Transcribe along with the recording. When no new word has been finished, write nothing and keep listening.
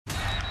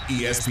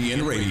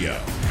ESPN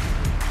Radio.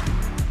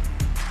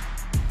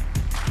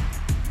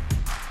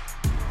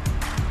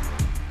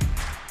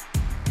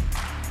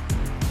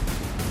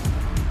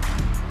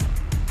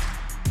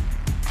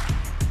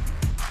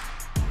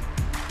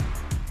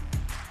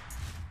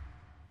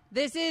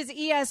 This is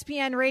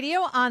ESPN Radio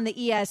on the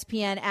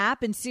ESPN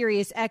app and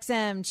Sirius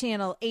XM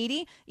Channel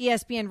 80.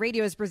 ESPN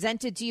Radio is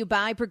presented to you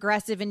by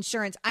Progressive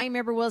Insurance. I'm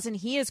Amber Wilson.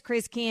 He is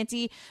Chris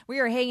Canty. We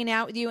are hanging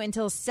out with you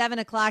until 7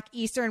 o'clock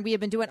Eastern. We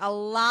have been doing a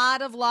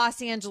lot of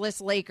Los Angeles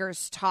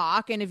Lakers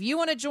talk. And if you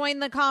want to join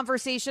the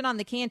conversation on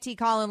the Canty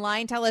call-in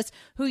line, tell us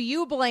who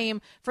you blame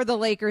for the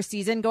Lakers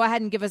season, go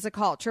ahead and give us a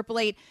call.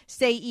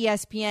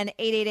 888-SAY-ESPN,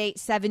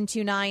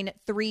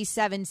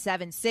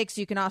 888-729-3776.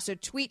 You can also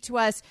tweet to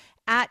us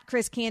at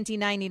Chris Canty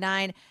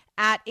 99,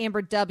 at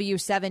Amber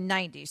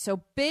W790.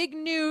 So big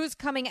news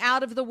coming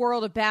out of the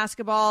world of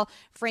basketball.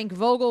 Frank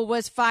Vogel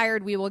was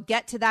fired. We will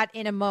get to that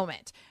in a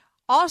moment.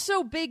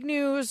 Also big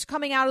news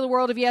coming out of the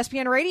world of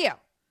ESPN Radio.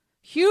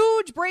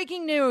 Huge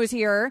breaking news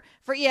here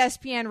for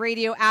ESPN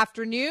Radio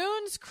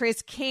Afternoons.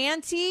 Chris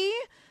Canty,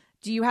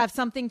 do you have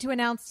something to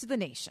announce to the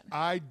nation?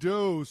 I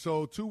do.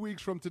 So 2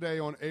 weeks from today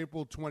on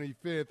April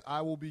 25th,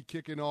 I will be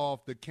kicking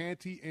off the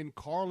Canty and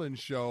Carlin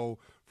show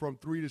from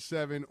 3 to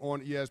 7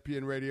 on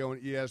ESPN Radio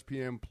and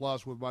ESPN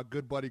Plus with my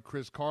good buddy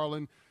Chris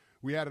Carlin.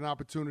 We had an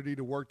opportunity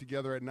to work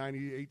together at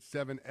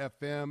 98.7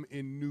 FM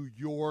in New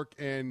York,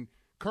 and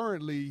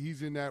currently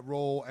he's in that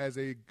role as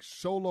a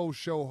solo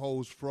show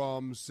host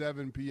from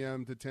 7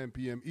 p.m. to 10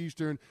 p.m.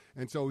 Eastern,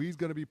 and so he's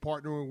going to be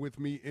partnering with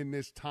me in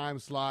this time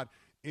slot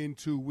in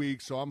 2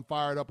 weeks, so I'm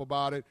fired up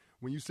about it.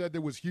 When you said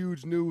there was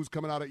huge news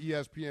coming out of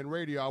ESPN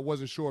Radio, I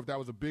wasn't sure if that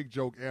was a big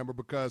joke, Amber,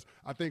 because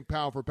I think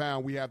pound for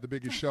pound we have the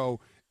biggest show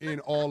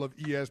in all of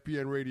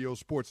ESPN Radio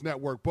Sports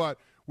Network. But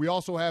we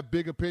also have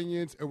big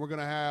opinions, and we're going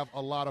to have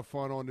a lot of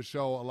fun on the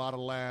show, a lot of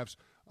laughs.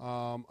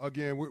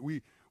 Again,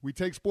 we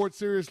take sports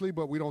seriously,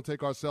 but we don't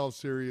take ourselves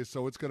serious,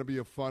 so it's going to be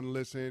a fun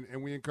listen,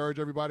 and we encourage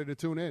everybody to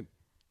tune in.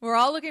 We're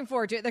all looking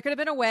forward to it. There could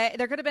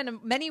have been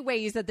many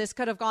ways that this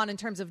could have gone in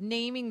terms of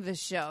naming the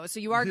show. So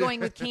you are going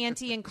with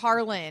Canty and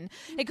Carlin.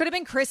 It could have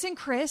been Chris and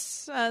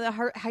Chris.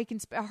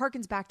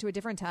 Harkens back to a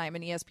different time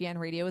in ESPN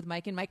Radio with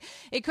Mike and Mike.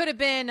 It could have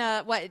been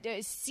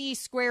C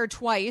squared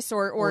twice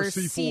or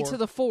C to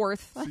the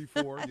fourth.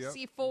 C4. Yep.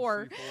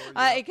 C4.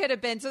 Yep. It could have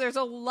been. So there's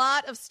a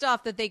lot of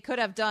stuff that they could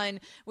have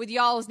done with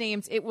y'all's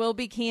names. It will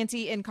be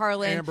Canty and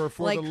Carlin. Amber,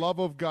 for the love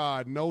of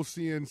God, no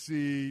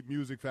CNC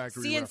Music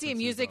Factory. CNC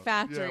Music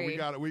Factory.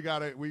 Yeah,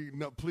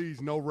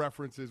 please, no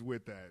references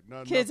with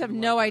that. Kids have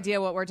no idea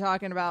what we're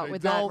talking about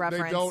with that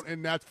reference. They don't,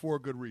 and that's for a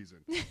good reason.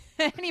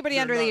 Anybody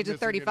under the age of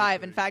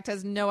 35, in fact,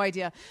 has no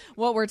idea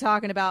what we're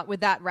talking about with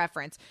that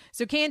reference.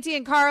 So Canty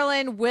and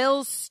Carlin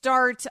will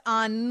start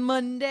on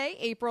Monday,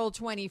 April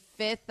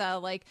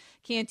 25th. Like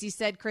Canty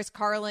said, Chris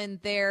Carlin,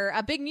 they're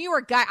a big New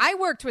York guy. I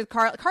worked with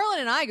Carlin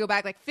and I go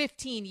back like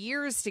 15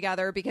 years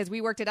together because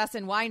we worked at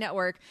SNY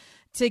Network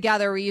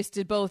together. We used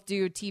to both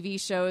do TV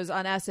shows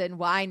on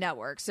SNY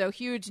Network. So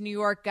huge New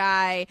York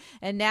guy.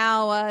 And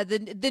now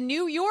the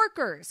New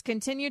Yorkers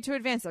continue to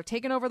advance. They're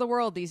taking over the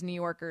world, these New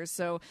Yorkers.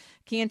 So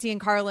Canty and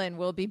Carlin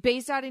will be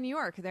based out in New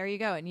York. There you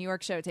go. A New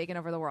York show taking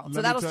over the world.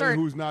 So that'll start.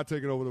 Who's not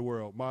taking over the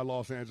world? My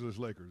Los Angeles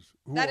Lakers.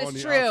 That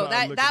is true.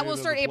 That will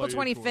start April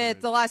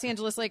 25th. The Los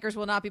Angeles Lakers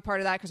will not be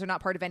part of that because they're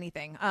not part of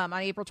anything on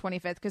April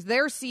 25th because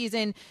their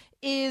season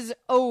is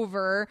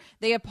over.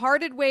 They have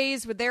parted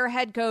ways with their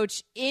head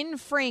coach in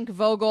Frank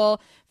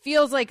Vogel.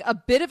 Feels like a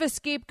bit of a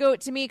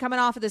scapegoat to me coming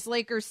off of this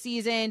Lakers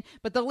season,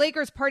 but the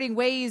Lakers parting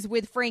ways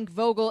with Frank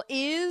Vogel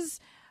is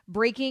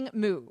breaking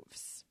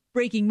moves.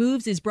 Breaking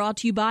Moves is brought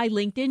to you by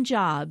LinkedIn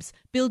Jobs.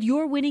 Build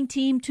your winning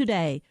team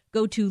today.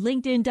 Go to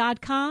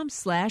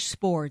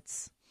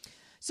linkedin.com/sports.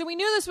 So we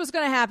knew this was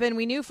going to happen.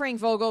 We knew Frank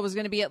Vogel was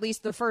going to be at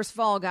least the first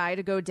fall guy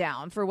to go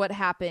down for what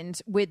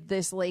happened with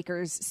this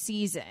Lakers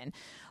season.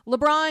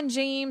 LeBron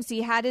James,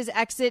 he had his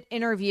exit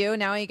interview.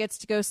 Now he gets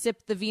to go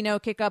sip the vino,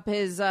 kick up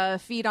his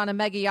feet on a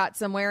mega yacht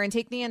somewhere, and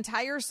take the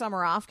entire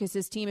summer off because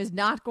his team is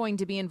not going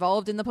to be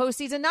involved in the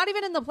postseason, not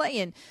even in the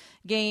play-in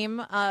game.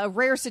 A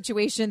rare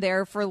situation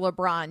there for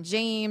LeBron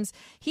James.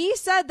 He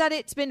said that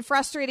it's been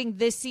frustrating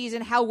this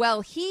season how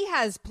well he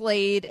has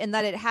played and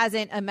that it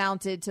hasn't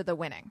amounted to the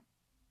winning.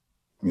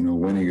 You know,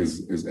 winning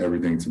is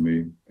everything to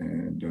me.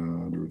 And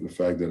the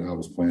fact that I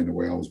was playing the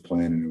way I was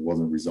playing and it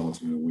wasn't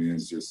resulting in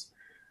wins just,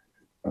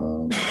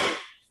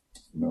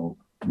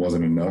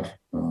 wasn't enough.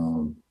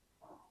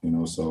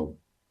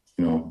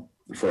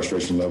 The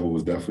frustration level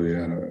was definitely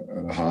at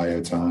a high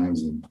at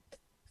times. And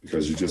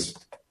because you're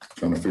just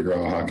trying to figure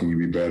out how can you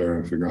be better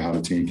and figure out how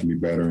the team can be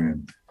better.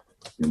 And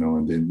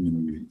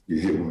then, you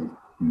hit with,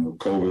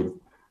 COVID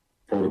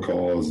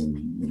protocols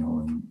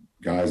and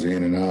guys are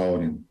in and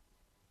out and,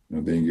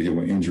 then you hit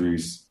with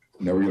injuries.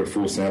 Never get a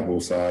full sample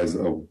size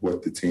of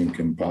what the team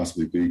can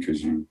possibly be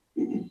because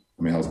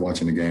I was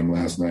watching the game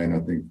last night, and I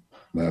think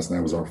last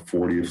night was our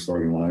 40th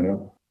starting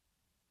lineup.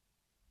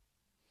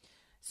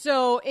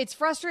 So it's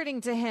frustrating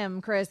to him,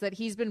 Chris, that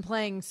he's been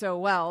playing so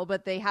well,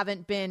 but they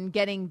haven't been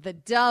getting the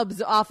dubs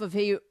off of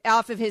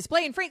his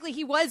play. And frankly,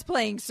 he was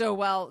playing so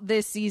well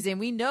this season.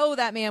 We know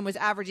that man was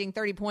averaging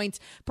 30 points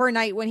per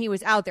night when he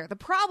was out there. The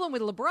problem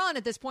with LeBron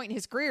at this point in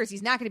his career is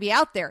he's not going to be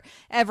out there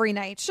every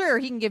night. Sure,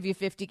 he can give you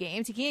 50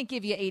 games. He can't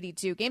give you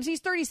 82 games.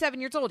 He's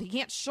 37 years old. He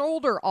can't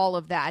shoulder all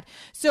of that.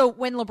 So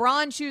when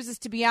LeBron chooses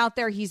to be out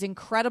there, he's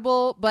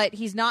incredible, but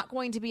he's not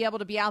going to be able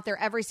to be out there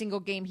every single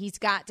game. He's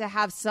got to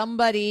have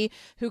somebody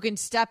who can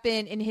step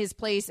in his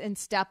place and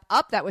step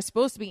up. That was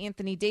supposed to be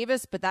Anthony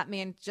Davis, but that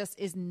man just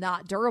is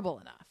not durable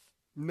enough.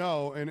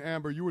 No, and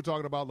Amber, you were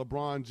talking about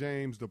LeBron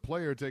James, the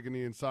player, taking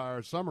the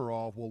entire summer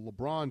off. Well,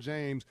 LeBron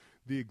James,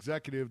 the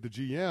executive, the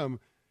GM,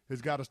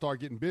 has got to start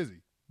getting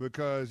busy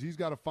because he's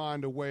got to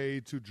find a way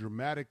to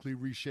dramatically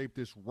reshape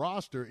this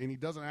roster, and he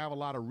doesn't have a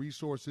lot of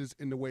resources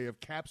in the way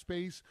of cap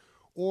space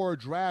or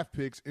draft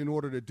picks in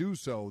order to do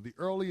so. The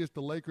earliest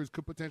the Lakers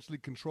could potentially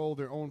control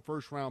their own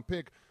first-round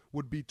pick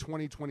would be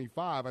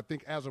 2025. I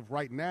think as of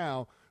right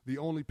now, the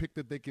only pick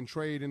that they can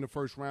trade in the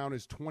first round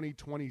is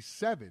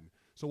 2027.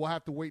 So we'll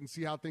have to wait and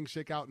see how things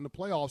shake out in the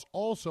playoffs.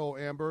 Also,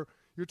 Amber,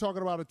 you're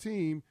talking about a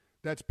team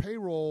that's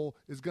payroll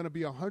is going to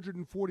be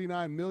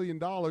 $149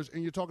 million,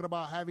 and you're talking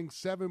about having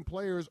 7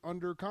 players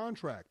under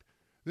contract.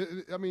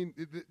 I mean,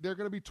 they're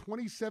going to be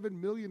 $27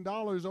 million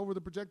over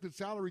the projected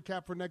salary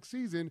cap for next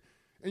season,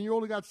 and you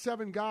only got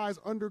 7 guys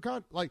under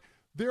contract. Like,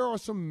 there are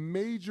some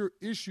major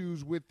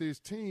issues with this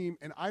team,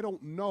 and I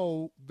don't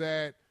know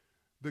that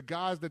the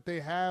guys that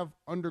they have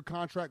under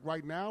contract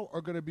right now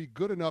are going to be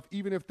good enough,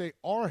 even if they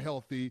are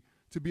healthy,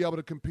 to be able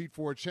to compete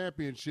for a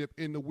championship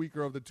in the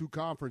weaker of the two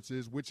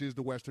conferences, which is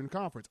the Western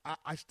Conference.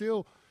 I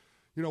still,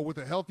 with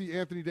a healthy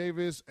Anthony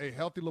Davis, a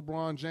healthy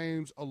LeBron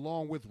James,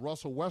 along with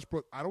Russell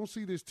Westbrook, I don't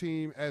see this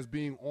team as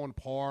being on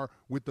par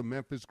with the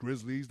Memphis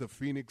Grizzlies, the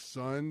Phoenix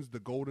Suns, the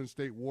Golden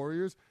State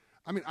Warriors.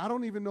 I mean, I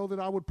don't even know that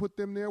I would put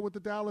them there with the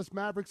Dallas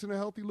Mavericks and a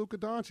healthy Luka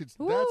Doncic.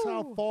 Ooh. That's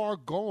how far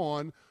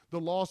gone the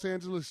Los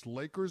Angeles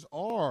Lakers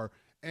are.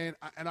 And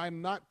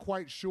I'm not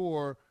quite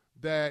sure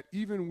that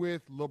even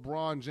with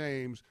LeBron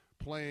James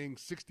playing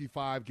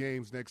 65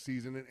 games next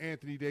season and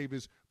Anthony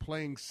Davis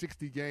playing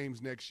 60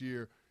 games next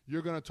year,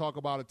 you're going to talk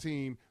about a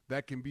team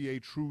that can be a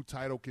true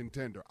title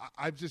contender.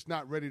 I'm just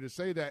not ready to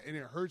say that, and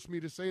it hurts me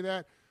to say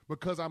that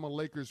because I'm a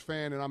Lakers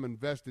fan and I'm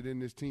invested in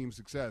this team's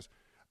success.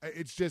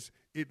 It's just,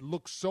 it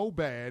looks so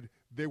bad.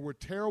 They were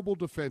terrible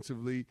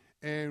defensively.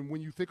 And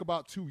when you think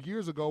about 2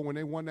 years ago when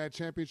they won that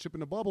championship in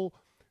the bubble,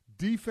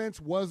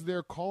 defense was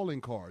their calling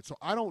card. So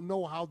I don't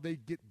know how they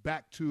get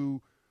back to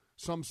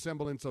some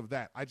semblance of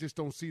that. I just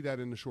don't see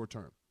that in the short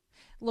term.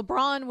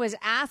 LeBron was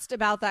asked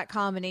about that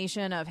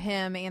combination of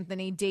him,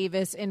 Anthony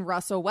Davis, and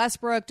Russell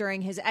Westbrook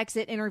during his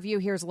exit interview.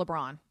 Here's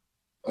LeBron.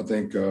 I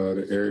think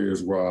the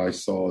areas where I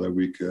saw that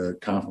we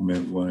could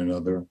complement one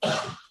another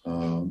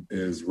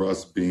is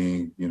Russ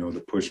being,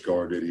 the push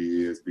guard that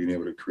he is, being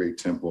able to create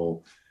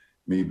tempo,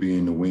 me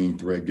being the wing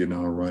threat, getting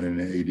on a run, and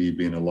AD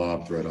being a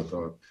lob threat. I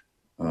thought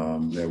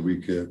that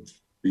we could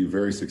be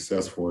very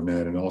successful in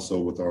that, and also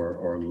with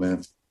our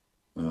length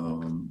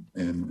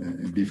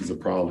and defensive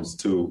prowess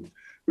too,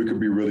 we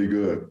could be really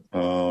good.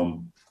 I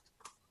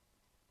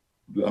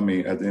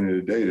mean, at the end of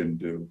the day,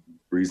 the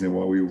reason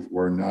why we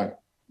were not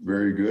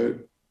very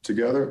good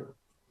together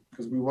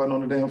because we wasn't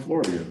on the damn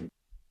floor together.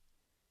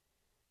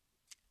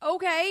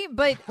 Okay,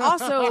 but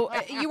also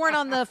you weren't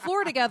on the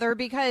floor together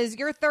because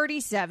you're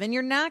 37.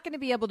 You're not going to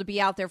be able to be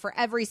out there for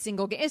every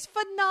single game. As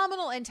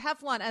phenomenal and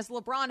Teflon as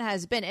LeBron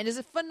has been, and as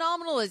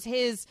phenomenal as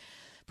his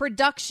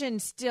production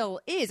still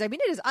is, I mean,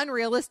 it is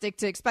unrealistic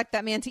to expect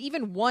that man to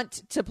even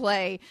want to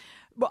play.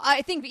 Well,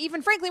 I think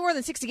even frankly more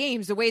than 60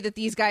 games, the way that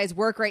these guys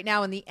work right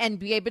now in the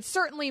NBA, but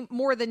certainly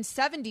more than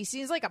 70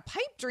 seems like a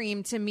pipe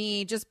dream to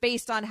me, just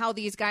based on how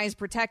these guys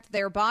protect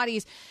their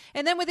bodies.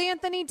 And then with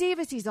Anthony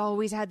Davis, he's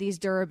always had these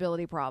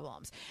durability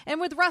problems.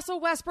 And with Russell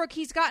Westbrook,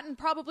 he's gotten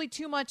probably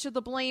too much of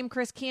the blame,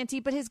 Chris Canty,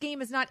 but his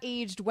game has not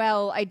aged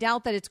well. I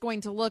doubt that it's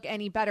going to look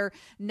any better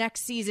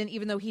next season,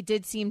 even though he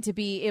did seem to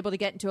be able to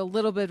get into a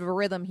little bit of a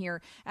rhythm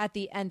here at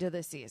the end of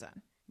the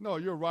season. No,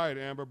 you're right,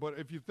 Amber. But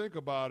if you think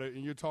about it,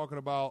 and you're talking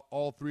about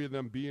all three of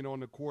them being on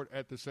the court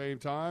at the same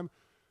time,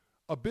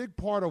 a big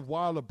part of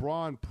why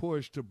LeBron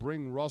pushed to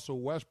bring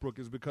Russell Westbrook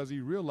is because he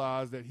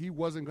realized that he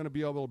wasn't going to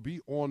be able to be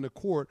on the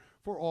court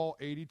for all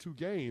 82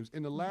 games.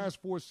 In the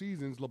last 4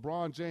 seasons,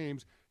 LeBron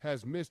James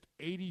has missed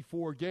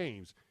 84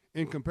 games.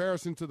 In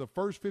comparison to the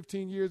first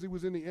 15 years he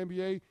was in the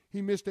NBA,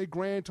 he missed a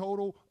grand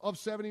total of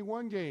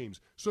 71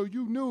 games. So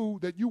you knew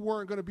that you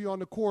weren't going to be on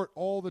the court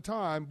all the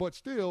time, but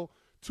still,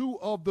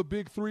 2 of the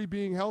big 3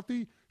 being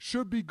healthy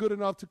should be good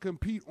enough to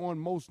compete on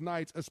most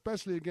nights,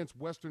 especially against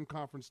Western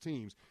Conference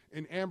teams.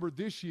 And Amber,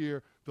 this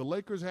year, the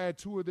Lakers had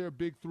 2 of their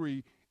big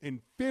 3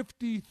 in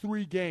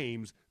 53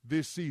 games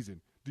this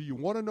season. Do you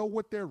want to know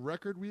what their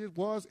record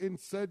was in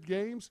said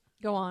games?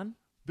 Go on.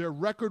 Their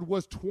record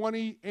was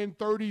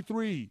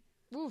 20-33.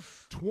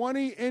 Oof.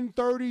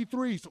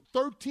 20-33. So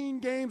 13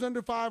 games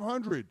under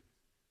 500.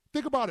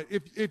 Think about it.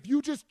 If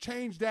you just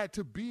change that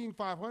to being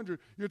 500,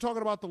 you're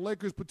talking about the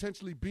Lakers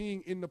potentially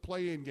being in the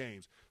play-in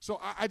games. So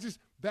I just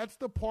that's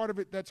the part of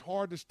it that's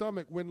hard to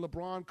stomach when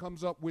LeBron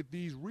comes up with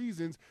these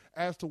reasons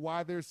as to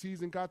why their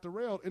season got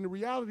derailed. And the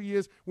reality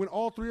is when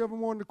all three of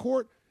them were on the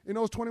court in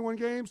those 21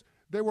 games,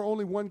 they were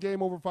only one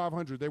game over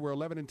 500. They were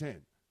 11-10.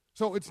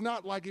 So it's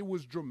not like it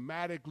was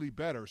dramatically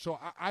better. So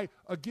I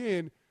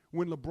again,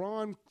 when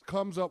LeBron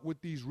comes up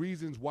with these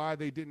reasons why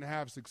they didn't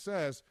have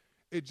success,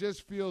 it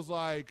just feels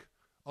like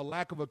a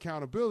lack of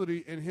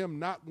accountability and him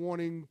not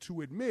wanting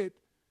to admit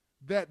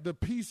that the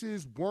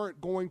pieces weren't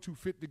going to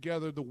fit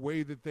together the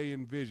way that they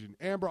envisioned.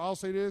 Amber, I'll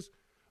say this.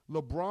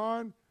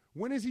 LeBron,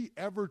 when has he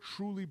ever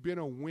truly been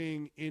a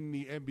wing in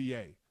the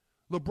NBA?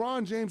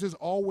 LeBron James has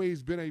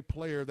always been a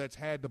player that's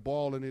had the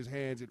ball in his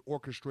hands and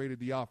orchestrated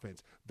the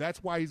offense.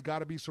 That's why he's got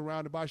to be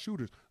surrounded by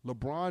shooters.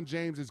 LeBron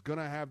James is going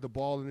to have the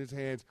ball in his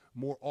hands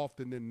more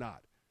often than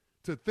not.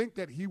 To think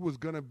that he was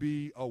going to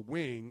be a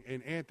wing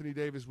and Anthony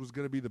Davis was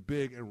going to be the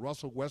big and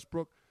Russell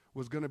Westbrook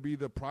was going to be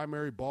the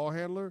primary ball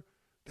handler,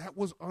 that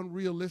was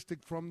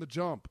unrealistic from the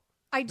jump.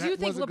 I do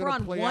think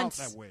LeBron wants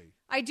that way.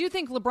 I do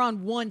think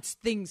LeBron wants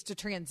things to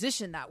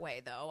transition that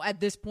way, though, at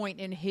this point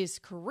in his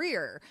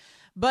career.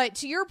 But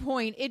to your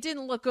point, it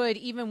didn't look good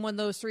even when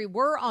those three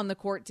were on the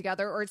court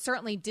together, or it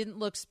certainly didn't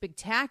look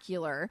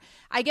spectacular.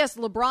 I guess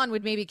LeBron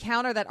would maybe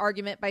counter that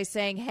argument by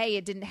saying, hey,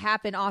 it didn't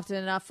happen often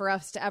enough for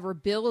us to ever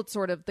build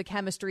sort of the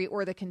chemistry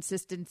or the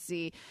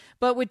consistency.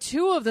 But with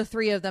two of the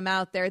three of them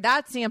out there,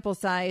 that sample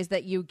size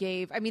that you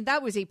gave, I mean,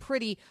 that was a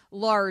pretty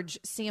large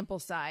sample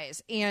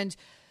size. And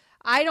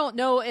I don't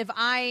know if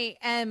I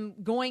am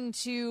going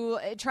to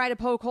try to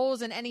poke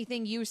holes in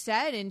anything you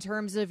said in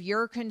terms of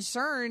your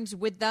concerns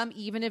with them,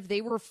 even if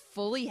they were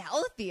fully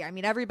healthy. I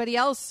mean, everybody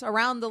else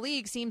around the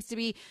league seems to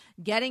be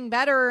getting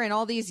better, and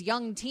all these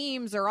young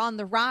teams are on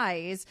the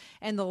rise,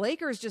 and the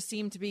Lakers just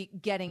seem to be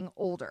getting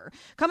older.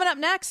 Coming up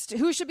next,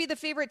 who should be the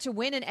favorite to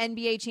win an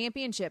NBA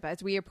championship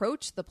as we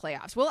approach the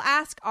playoffs? We'll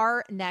ask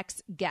our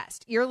next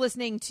guest. You're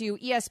listening to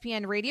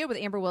ESPN Radio with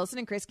Amber Wilson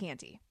and Chris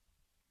Canty.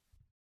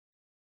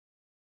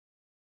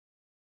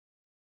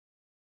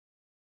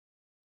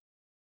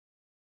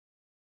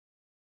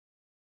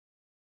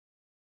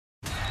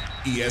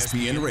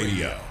 ESPN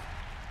Radio.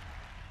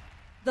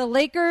 The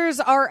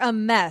Lakers are a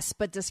mess,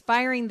 but does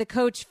firing the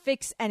coach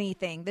fix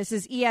anything? This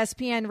is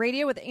ESPN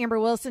Radio with Amber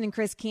Wilson and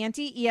Chris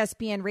Canty.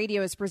 ESPN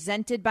Radio is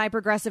presented by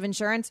Progressive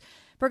Insurance.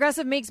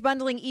 Progressive makes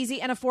bundling easy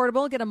and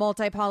affordable. Get a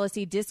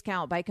multi-policy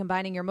discount by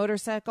combining your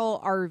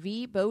motorcycle,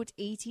 RV, boat,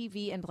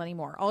 ATV, and plenty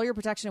more. All your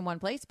protection in one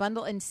place.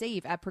 Bundle and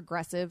save at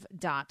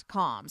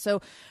Progressive.com.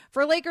 So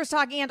for Lakers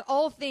talk and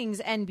all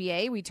things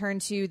NBA, we turn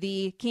to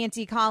the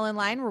Canty Collin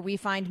line where we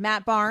find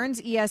Matt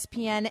Barnes,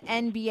 ESPN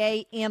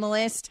NBA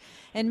analyst.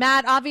 And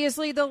Matt,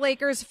 obviously the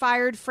Lakers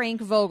fired Frank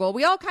Vogel.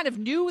 We all kind of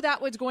knew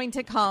that was going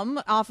to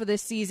come off of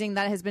this season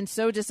that has been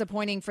so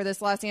disappointing for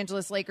this Los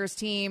Angeles Lakers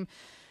team.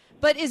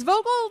 But is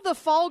Vogel the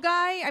fall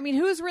guy? I mean,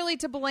 who's really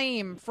to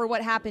blame for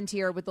what happened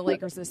here with the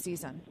Lakers this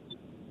season?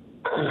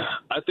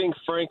 I think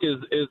Frank is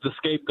the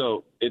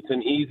scapegoat. It's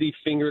an easy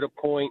finger to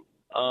point.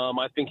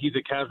 I think he's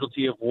a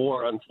casualty of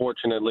war,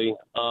 unfortunately.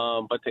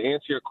 But to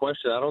answer your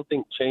question, I don't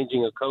think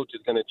changing a coach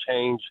is going to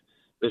change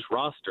this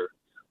roster.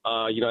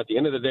 At the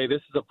end of the day,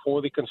 this is a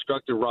poorly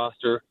constructed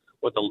roster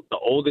with the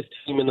oldest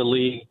team in the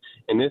league.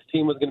 And this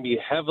team was going to be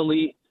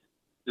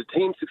the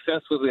team's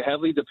success was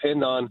heavily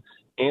depend on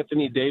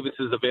Anthony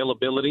Davis's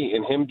availability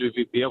and him to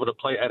be able to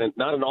play at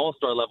not an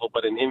all-star level,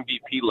 but an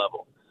MVP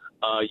level.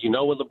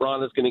 What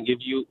LeBron is going to give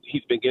you.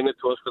 He's been giving it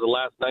to us for the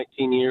last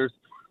 19 years.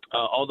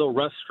 Although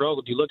Russ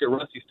struggled, you look at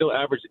Russ, he still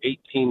averaged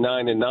 18,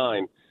 9, and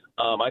 9.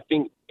 I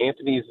think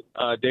Anthony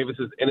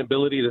Davis's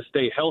inability to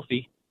stay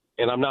healthy,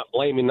 and I'm not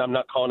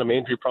calling him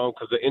injury prone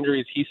because the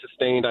injuries he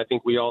sustained, I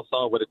think we all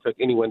saw what it took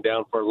anyone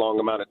down for a long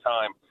amount of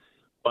time.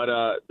 But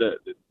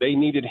they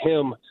needed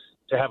him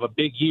to have a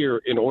big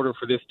year in order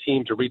for this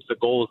team to reach the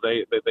goals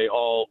they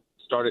all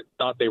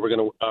thought they were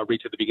going to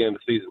reach at the beginning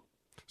of the season.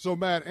 So,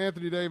 Matt,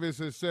 Anthony Davis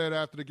has said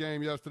after the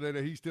game yesterday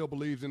that he still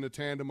believes in the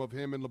tandem of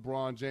him and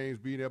LeBron James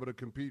being able to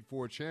compete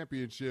for a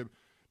championship.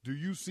 Do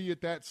you see it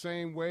that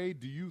same way?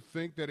 Do you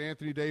think that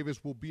Anthony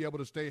Davis will be able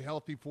to stay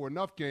healthy for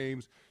enough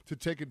games to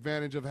take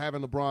advantage of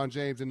having LeBron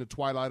James in the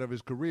twilight of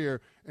his career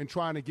and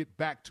trying to get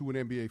back to an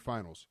NBA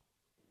Finals?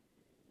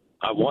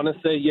 I want to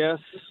say yes.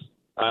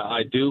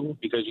 I do,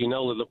 because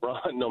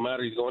LeBron, no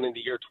matter he's going into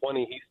year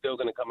 20, he's still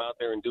going to come out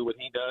there and do what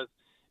he does.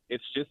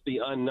 It's just the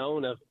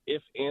unknown of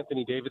if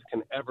Anthony Davis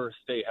can ever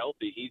stay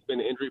healthy. He's been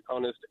injury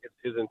prone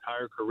his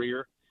entire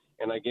career,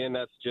 and again,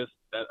 that's just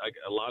that.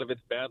 A lot of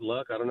it's bad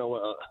luck. I don't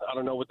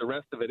know what the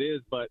rest of it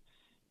is, but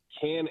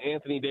can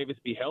Anthony Davis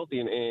be healthy?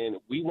 And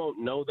we won't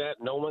know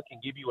that. No one can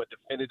give you a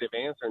definitive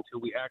answer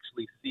until we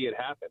actually see it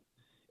happen.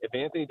 If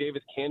Anthony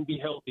Davis can be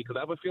healthy, because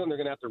I have a feeling they're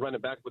going to have to run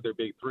it back with their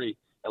big three,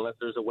 unless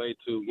there's a way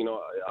to,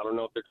 I don't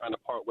know if they're trying to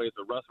part ways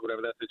with Russ or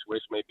whatever that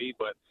situation may be,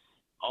 but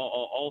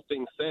all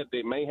things said,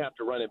 they may have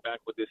to run it back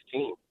with this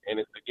team. And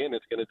it's going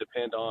to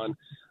depend on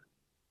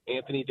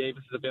Anthony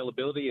Davis'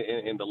 availability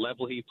and the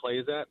level he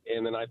plays at.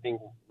 And then I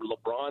think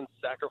LeBron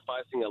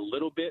sacrificing a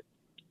little bit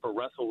for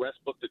Russell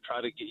Westbrook to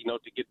try to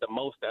get the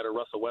most out of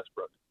Russell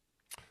Westbrook.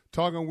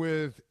 Talking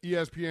with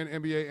ESPN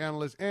NBA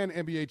analyst and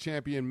NBA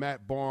champion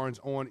Matt Barnes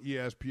on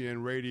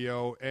ESPN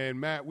Radio. And,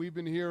 Matt, we've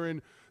been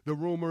hearing the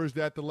rumors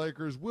that the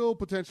Lakers will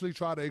potentially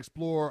try to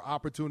explore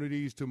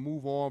opportunities to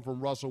move on from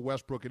Russell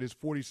Westbrook and his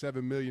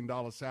 $47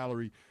 million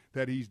salary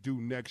that he's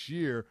due next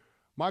year.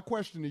 My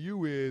question to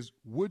you is,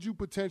 would you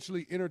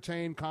potentially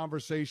entertain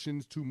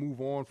conversations to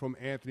move on from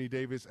Anthony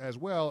Davis as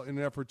well in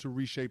an effort to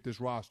reshape this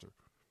roster?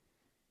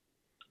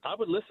 I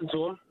would listen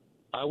to him.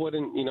 I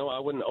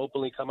wouldn't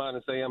openly come out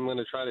and say I'm going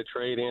to try to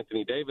trade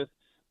Anthony Davis,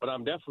 but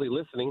I'm definitely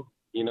listening.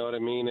 You know what I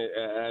mean?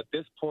 At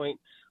this point,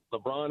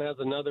 LeBron has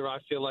another, I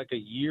feel like, a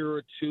year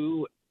or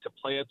two to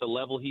play at the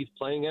level he's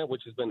playing at,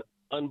 which has been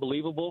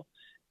unbelievable,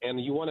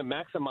 and you want to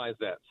maximize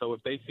that. So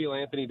if they feel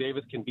Anthony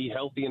Davis can be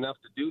healthy enough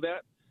to do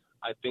that,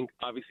 I think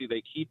obviously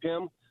they keep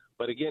him.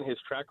 But again, his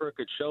track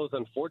record shows,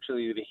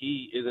 unfortunately, that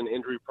he is an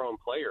injury-prone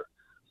player.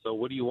 So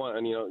what do you want?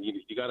 And,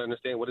 you got to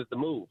understand, what is the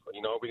move?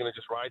 Are we going to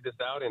just ride this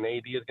out and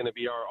AD is going to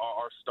be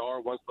our star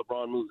once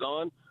LeBron moves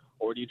on?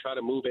 Or do you try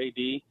to move AD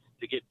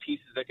to get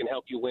pieces that can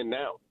help you win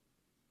now?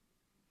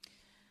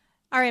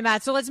 All right,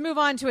 Matt, so let's move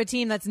on to a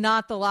team that's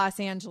not the Los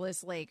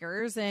Angeles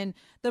Lakers. And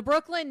the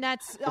Brooklyn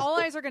Nets, all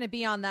eyes are going to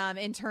be on them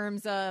in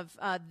terms of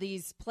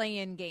these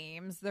play-in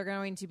games. They're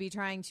going to be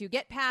trying to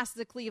get past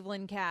the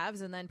Cleveland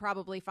Cavs and then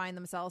probably find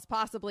themselves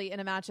possibly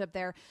in a matchup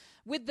there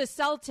with the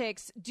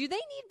Celtics. Do they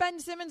need Ben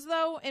Simmons,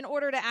 though, in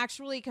order to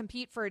actually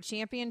compete for a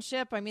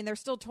championship? I mean, they're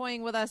still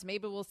toying with us.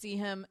 Maybe we'll see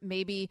him.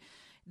 Maybe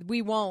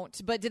we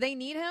won't. But do they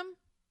need him?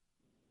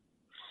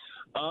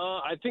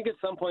 I think at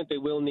some point they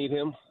will need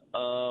him.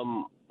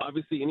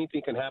 Obviously,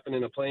 anything can happen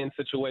in a play-in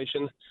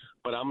situation,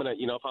 but I'm going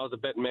to, if I was a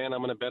betting man, I'm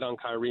going to bet on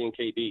Kyrie and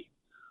KD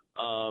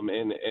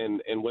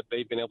and what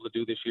they've been able to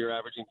do this year,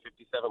 averaging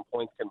 57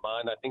 points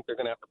combined. I think they're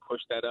going to have to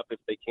push that up if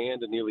they can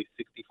to nearly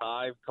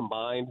 65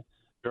 combined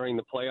during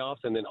the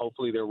playoffs, and then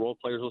hopefully their role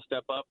players will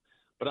step up.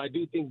 But I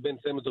do think Ben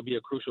Simmons will be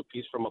a crucial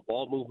piece from a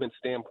ball movement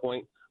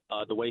standpoint,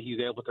 the way he's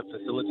able to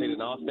facilitate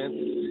an offense,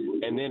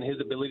 and then his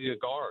ability to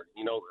guard.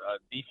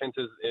 Defense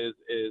is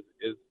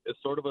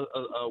sort of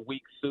a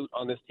weak suit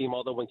on this team,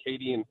 although when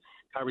KD and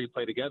Kyrie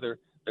play together,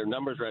 their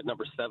numbers are at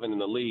number 7 in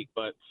the league.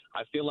 But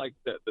I feel like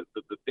the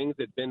things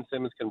that Ben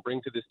Simmons can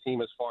bring to this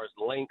team as far as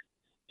length,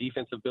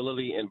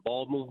 defensibility, and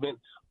ball movement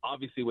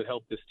obviously would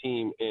help this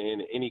team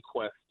in any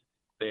quest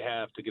they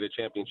have to get a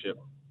championship.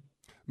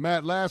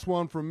 Matt, last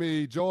one from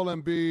me. Joel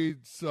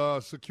Embiid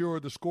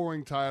secured the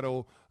scoring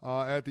title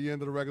at the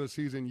end of the regular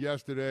season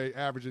yesterday,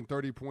 averaging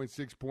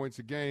 30.6 points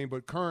a game.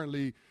 But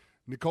currently,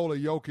 Nikola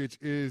Jokic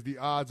is the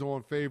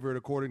odds-on favorite,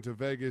 according to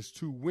Vegas,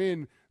 to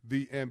win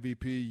the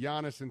MVP.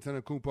 Giannis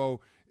Antetokounmpo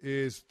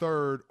is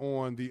third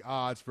on the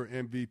odds for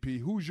MVP.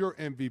 Who's your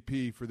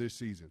MVP for this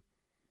season?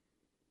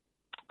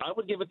 I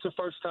would give it to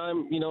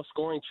first-time,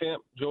 scoring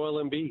champ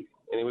Joel Embiid.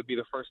 And it would be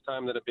the first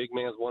time that a big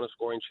man's won a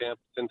scoring champ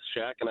since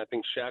Shaq, and I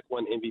think Shaq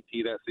won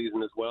MVP that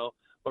season as well.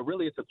 But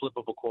really, it's a flip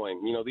of a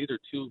coin. These are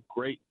two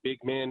great big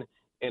men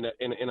in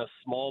a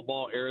small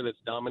ball era that's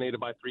dominated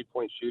by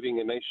three-point shooting,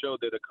 and they showed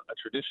that a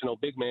traditional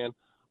big man,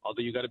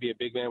 although you got to be a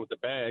big man with the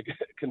bag,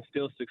 can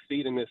still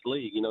succeed in this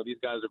league.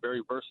 These guys are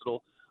very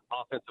versatile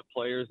offensive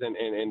players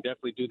and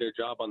definitely do their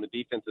job on the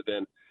defensive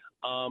end.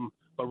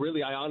 But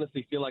really, I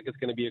honestly feel like it's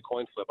going to be a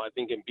coin flip. I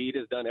think Embiid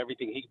has done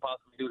everything he can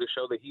possibly do to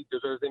show that he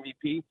deserves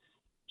MVP.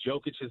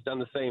 Jokic has done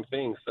the same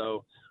thing.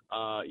 So,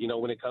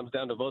 when it comes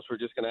down to votes, we're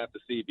just going to have to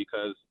see,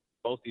 because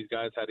both these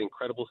guys had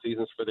incredible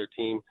seasons for their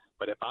team.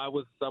 But if I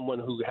was someone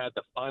who had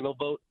the final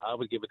vote, I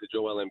would give it to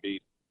Joel Embiid.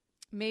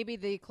 Maybe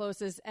the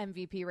closest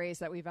MVP race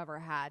that we've ever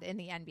had in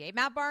the NBA.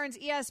 Matt Barnes,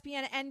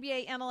 ESPN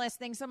NBA analyst.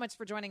 Thanks so much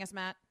for joining us,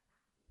 Matt.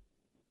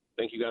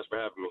 Thank you guys for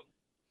having me.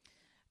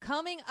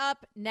 Coming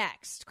up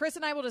next, Chris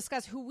and I will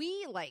discuss who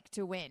we like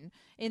to win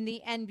in the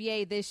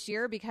NBA this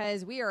year,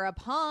 because we are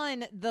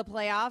upon the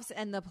playoffs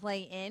and the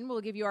play-in.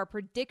 We'll give you our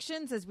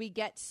predictions as we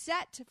get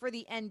set for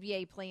the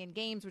NBA play-in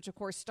games, which, of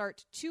course,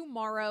 start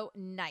tomorrow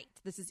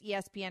night. This is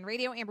ESPN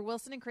Radio. Amber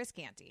Wilson and Chris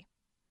Canty.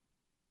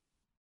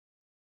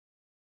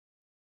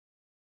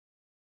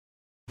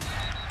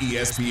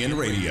 ESPN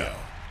Radio.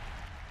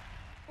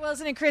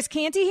 Wilson and Chris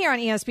Canty here on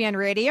ESPN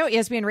Radio.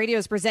 ESPN Radio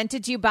is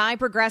presented to you by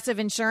Progressive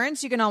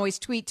Insurance. You can always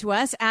tweet to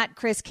us at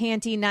Chris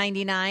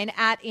Canty99,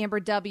 at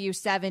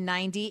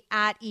AmberW790,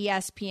 at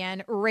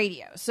ESPN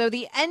Radio. So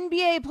the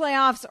NBA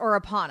playoffs are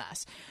upon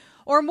us.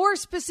 Or more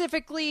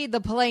specifically, the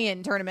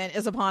play-in tournament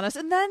is upon us,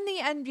 and then the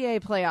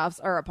NBA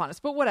playoffs are upon us.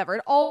 But whatever,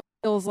 it all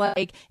feels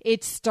like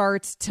it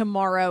starts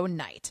tomorrow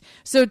night.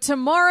 So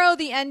tomorrow,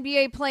 the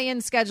NBA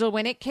play-in schedule,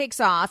 when it kicks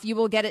off, you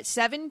will get at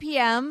 7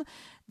 p.m.,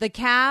 the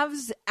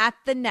Cavs at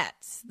the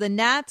Nets. The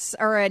Nets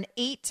are an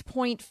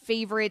 8-point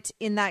favorite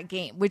in that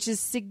game, which is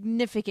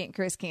significant,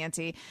 Chris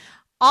Canty.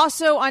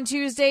 Also on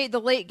Tuesday, the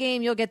late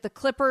game, you'll get the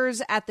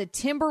Clippers at the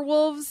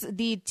Timberwolves.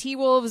 The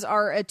T-Wolves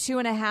are a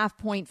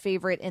 2.5-point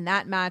favorite in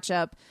that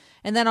matchup.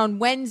 And then on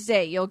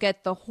Wednesday, you'll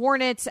get the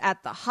Hornets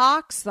at the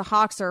Hawks. The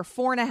Hawks are a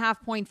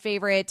 4.5-point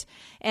favorite,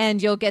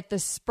 and you'll get the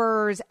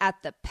Spurs at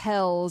the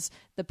Pels.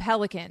 The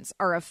Pelicans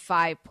are a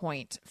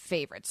 5-point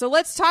favorite. So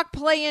let's talk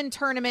play-in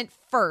tournament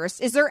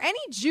first. Is there any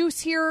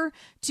juice here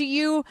to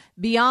you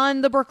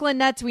beyond the Brooklyn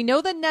Nets? We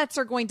know the Nets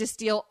are going to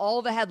steal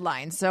all the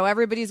headlines, so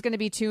everybody's going to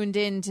be tuned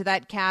in to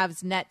that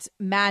Cavs-Nets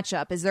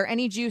matchup. Is there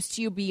any juice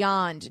to you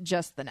beyond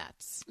just the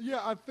Nets? Yeah,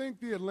 I think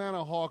the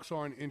Atlanta Hawks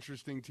are an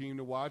interesting team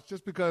to watch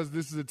just because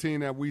this is a team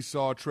that we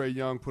saw Trae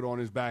Young put on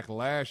his back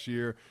last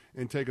year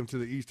and take him to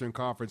the Eastern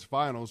Conference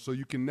Finals, so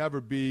you can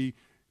never be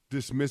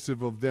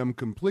dismissive of them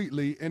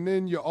completely. And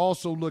then you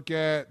also look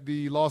at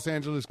the Los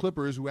Angeles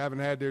Clippers, who haven't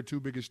had their two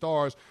biggest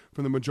stars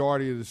for the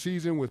majority of the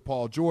season, with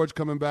Paul George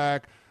coming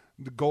back,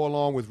 to go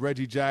along with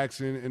Reggie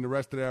Jackson and the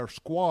rest of their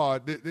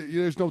squad.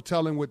 There's no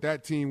telling what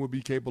that team would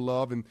be capable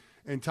of.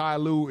 And Ty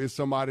Lue is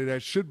somebody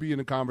that should be in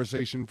the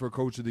conversation for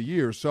Coach of the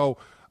Year. So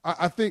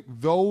I think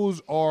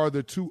those are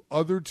the two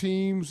other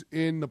teams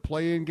in the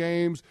play-in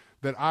games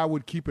that I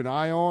would keep an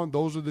eye on.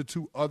 Those are the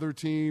two other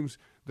teams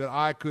that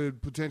I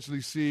could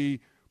potentially see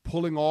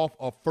pulling off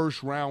a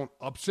first-round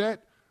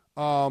upset.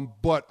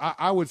 But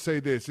I would say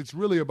this. It's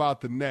really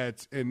about the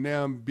Nets and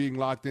them being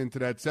locked into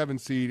that 7th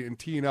seed and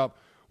teeing up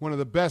one of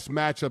the best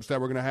matchups that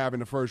we're going to have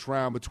in the first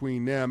round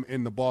between them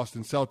and the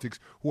Boston Celtics,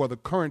 who are the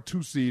current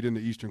 2 seed in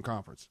the Eastern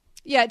Conference.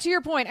 Yeah, to your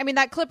point, I mean,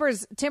 that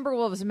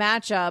Clippers-Timberwolves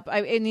matchup,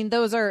 I mean,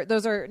 those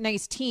are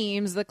nice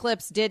teams. The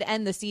Clips did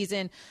end the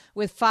season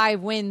with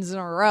 5 wins in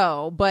a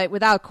row, but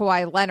without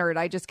Kawhi Leonard,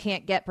 I just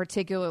can't get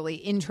particularly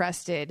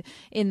interested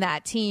in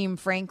that team,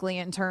 frankly,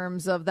 in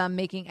terms of them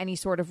making any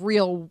sort of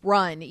real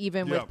run,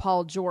 even with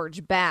Paul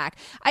George back.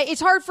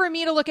 It's hard for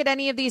me to look at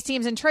any of these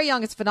teams, and Trae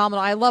Young is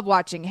phenomenal. I love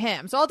watching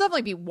him, so I'll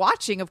definitely be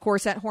watching, of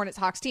course, that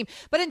Hornets-Hawks team.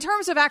 But in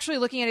terms of actually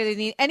looking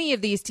at any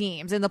of these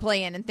teams in the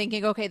play-in and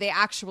thinking, okay, they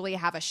actually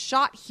have a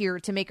shot here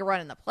to make a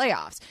run in the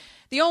playoffs,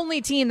 the only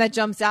team that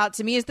jumps out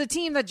to me is the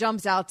team that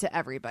jumps out to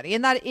everybody,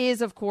 and that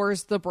is, of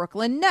course, the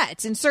Brooklyn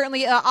Nets. And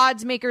certainly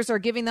odds makers are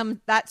giving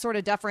them that sort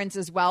of deference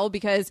as well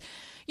because,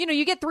 you know,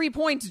 you get 3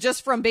 points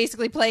just from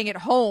basically playing at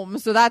home,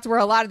 so that's where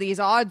a lot of these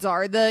odds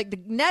are. The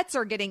Nets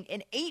are getting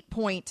an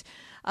 8-point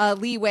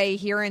leeway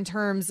here in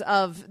terms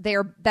of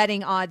their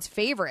betting odds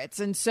favorites.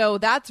 And so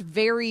that's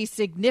very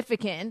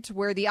significant,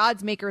 where the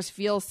odds makers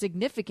feel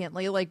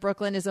significantly like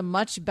Brooklyn is a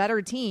much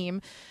better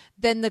team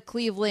than the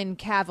Cleveland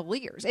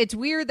Cavaliers. It's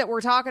weird that we're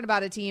talking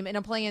about a team in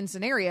a play-in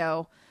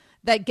scenario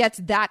that gets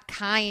that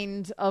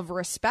kind of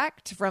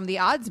respect from the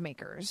odds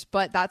makers,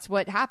 but that's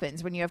what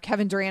happens when you have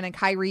Kevin Durant and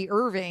Kyrie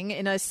Irving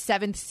in a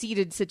 7th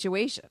seeded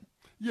situation.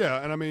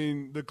 Yeah, and I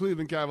mean, the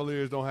Cleveland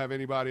Cavaliers don't have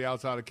anybody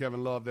outside of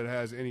Kevin Love that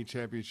has any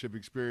championship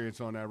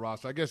experience on that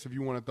roster. I guess if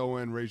you want to throw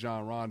in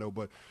Rajon Rondo,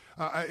 but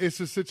it's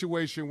a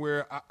situation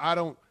where I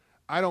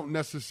don't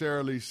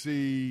necessarily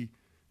see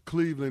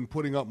Cleveland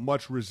putting up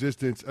much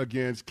resistance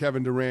against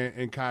Kevin Durant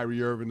and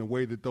Kyrie Irving the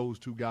way that those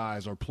two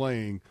guys are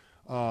playing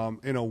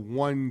in a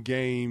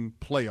one-game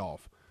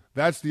playoff.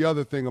 That's the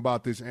other thing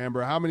about this,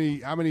 Amber. How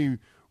many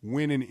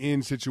win and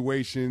in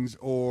situations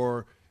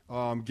or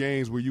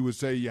games where you would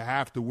say you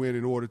have to win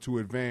in order to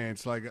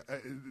advance? Like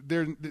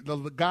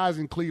the guys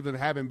in Cleveland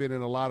haven't been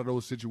in a lot of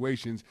those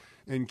situations,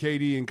 and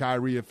KD and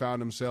Kyrie have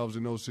found themselves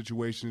in those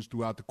situations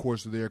throughout the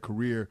course of their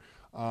career,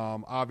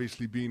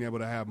 obviously being able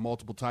to have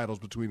multiple titles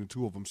between the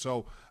two of them.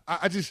 So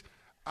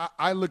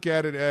I look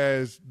at it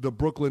as the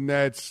Brooklyn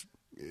Nets,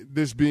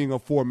 this being a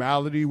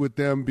formality with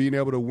them being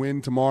able to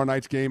win tomorrow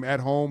night's game at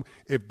home.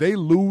 If they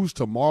lose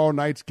tomorrow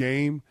night's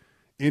game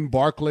in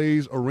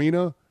Barclays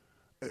Arena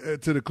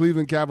to the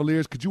Cleveland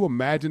Cavaliers, could you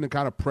imagine the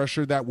kind of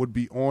pressure that would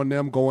be on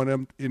them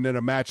going in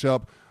a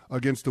matchup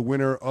against the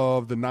winner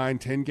of the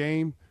 9-10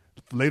 game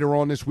later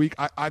on this week?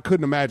 I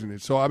couldn't imagine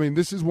it. So, I mean,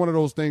 this is one of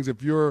those things,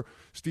 if you're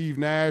Steve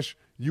Nash,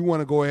 you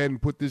want to go ahead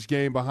and put this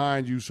game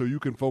behind you so you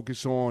can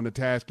focus on the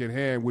task at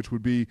hand, which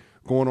would be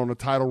going on a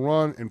title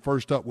run, and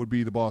first up would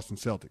be the Boston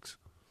Celtics.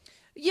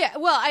 Yeah,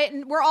 well,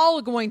 we're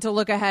all going to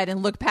look ahead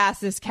and look past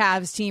this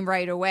Cavs team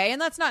right away,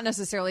 and that's not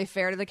necessarily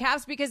fair to the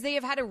Cavs because they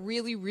have had a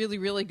really, really,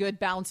 really good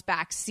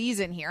bounce-back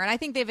season here, and I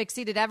think they've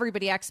exceeded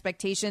everybody's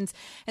expectations,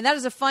 and that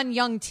is a fun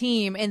young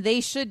team, and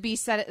they should be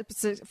set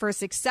for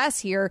success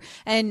here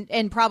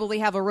and probably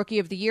have a Rookie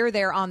of the Year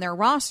there on their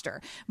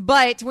roster.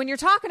 But when you're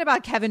talking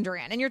about Kevin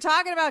Durant, and you're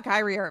talking about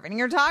Kyrie Irving, and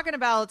you're talking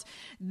about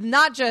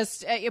not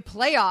just a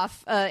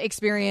playoff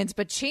experience,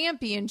 but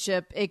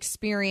championship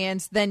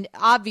experience, then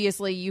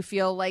obviously you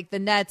feel like the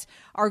Nets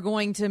are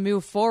going to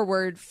move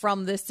forward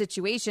from this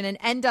situation and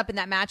end up in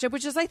that matchup,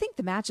 which is, I think,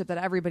 the matchup that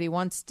everybody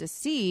wants to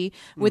see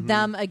with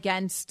them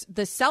against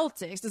the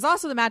Celtics. It's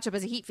also the matchup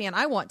as a Heat fan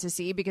I want to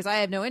see because I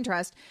have no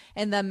interest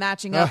in them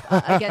matching up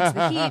against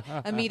the Heat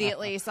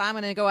immediately. So I'm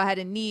going to go ahead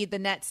and need the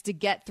Nets to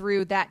get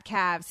through that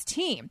Cavs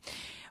team.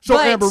 So,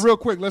 Amber, real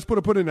quick, let's put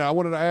a put in there. I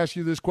wanted to ask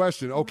you this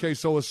question. Okay,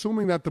 so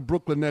assuming that the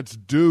Brooklyn Nets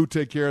do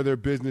take care of their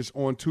business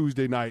on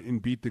Tuesday night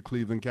and beat the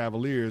Cleveland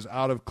Cavaliers,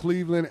 out of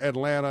Cleveland,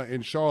 Atlanta,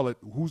 and Charlotte,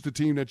 who's the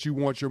team that you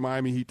want your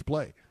Miami Heat to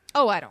play?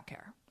 Oh, I don't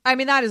care. I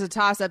mean, that is a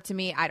toss-up to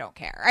me. I don't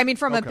care. I mean,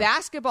 from a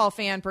basketball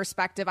fan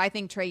perspective, I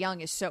think Trae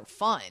Young is so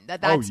fun.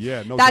 That's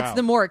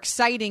the more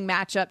exciting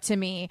matchup to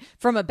me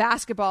from a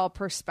basketball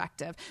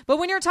perspective. But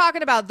when you're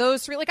talking about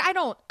those three, like, I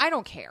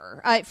don't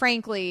care,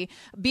 frankly,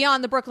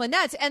 beyond the Brooklyn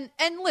Nets. And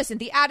listen,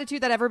 the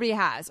attitude that everybody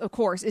has, of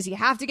course, is you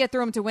have to get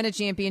through them to win a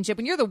championship.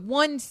 When you're the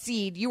 1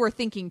 seed, you are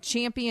thinking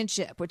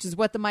championship, which is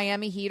what the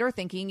Miami Heat are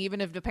thinking, even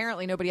if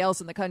apparently nobody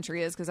else in the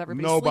country is, because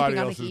everybody's sleeping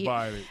on the Heat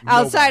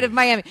outside of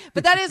Miami.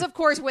 But that is, of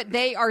course, what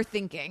they are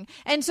thinking.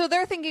 And so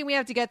they're thinking we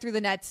have to get through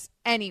the Nets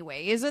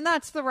anyways, and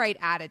that's the right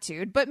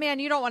attitude. But man,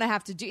 you don't want to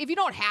have to do, if you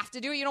don't have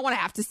to do it, you don't want to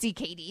have to see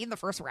KD in the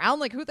first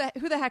round. Like, who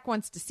the heck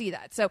wants to see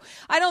that? So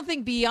I don't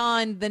think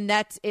beyond the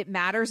Nets it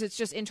matters. It's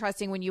just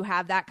interesting when you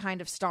have that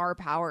kind of star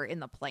power in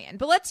the plan.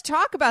 But let's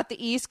talk about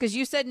the East, because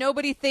you said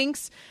nobody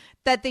thinks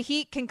that the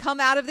Heat can come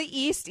out of the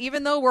East,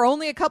 even though we're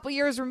only a couple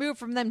years removed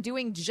from them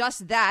doing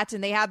just that,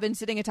 and they have been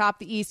sitting atop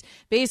the East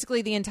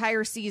basically the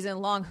entire season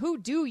long. Who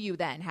do you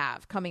then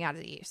have coming out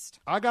of the East?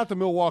 I got the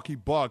Milwaukee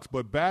Bucks,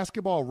 but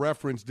Basketball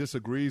Reference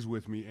disagrees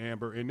with me,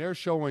 Amber, and they're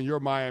showing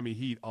your Miami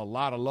Heat a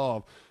lot of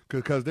love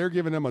because they're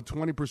giving them a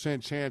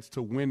 20% chance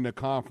to win the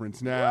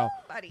conference. Now,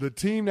 the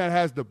team that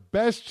has the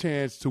best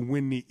chance to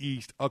win the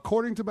East,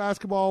 according to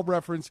Basketball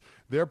Reference,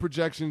 their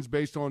projections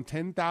based on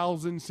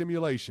 10,000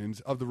 simulations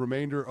of the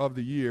remainder of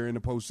the year in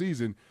the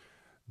postseason,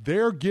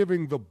 they're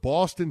giving the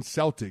Boston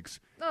Celtics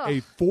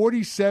a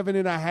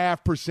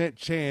 47.5%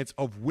 chance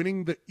of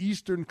winning the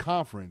Eastern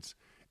Conference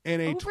and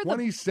a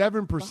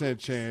 27%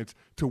 chance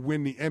to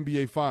win the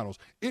NBA Finals.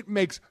 It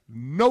makes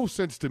no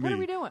sense to me. What are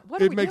we doing?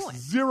 It makes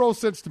zero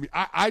sense to me.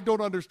 I don't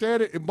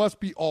understand it. It must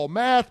be all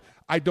math.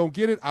 I don't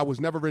get it. I was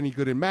never any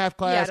good in math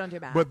class. Yeah, I don't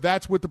do math. But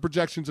that's what the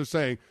projections are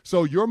saying.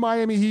 So your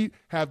Miami Heat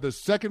have the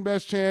second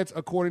best chance,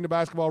 according to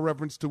Basketball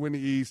Reference, to win the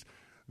East.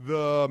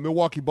 The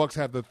Milwaukee Bucks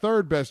have the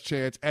third best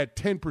chance at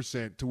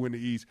 10% to win the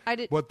East.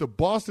 But the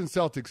Boston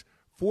Celtics,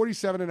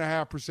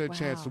 47.5%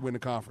 chance to win the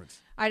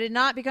conference. I did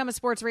not become a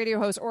sports radio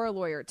host or a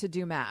lawyer to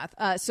do math,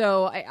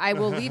 so I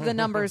will leave the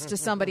numbers to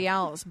somebody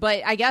else.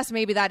 But I guess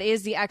maybe that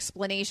is the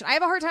explanation. I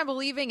have a hard time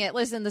believing it.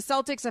 Listen, the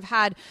Celtics have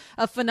had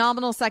a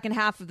phenomenal second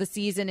half of the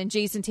season, and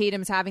Jason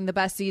Tatum's having the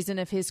best season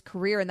of his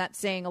career, and that's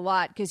saying a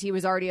lot because he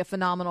was already a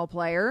phenomenal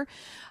player.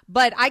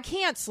 But I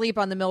can't sleep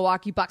on the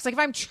Milwaukee Bucks. Like, if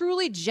I'm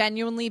truly,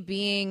 genuinely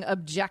being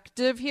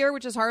objective here,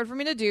 which is hard for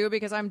me to do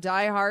because I'm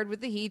diehard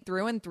with the Heat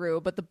through and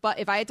through, but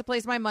if I had to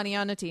place my money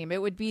on a team,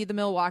 it would be the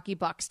Milwaukee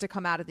Bucks to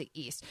come out of the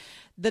East.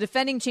 The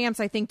defending champs,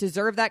 I think,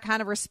 deserve that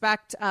kind of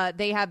respect.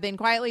 They have been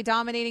quietly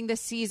dominating this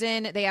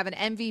season. They have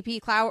an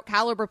MVP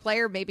caliber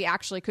player, maybe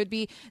actually could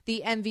be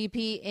the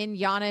MVP in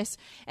Giannis.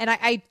 And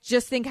I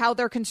just think how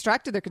they're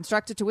constructed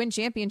to win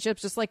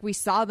championships, just like we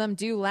saw them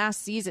do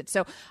last season.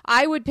 So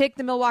I would pick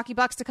the Milwaukee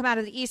Bucks to come out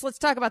of the East. Let's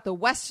talk about the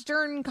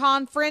Western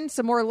Conference,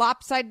 a more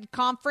lopsided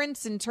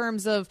conference in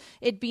terms of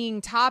it being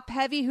top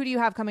heavy. Who do you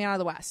have coming out of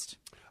the West?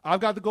 I've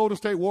got the Golden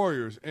State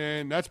Warriors,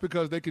 and that's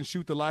because they can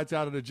shoot the lights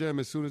out of the gym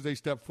as soon as they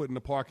step foot in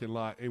the parking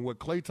lot. And what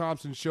Klay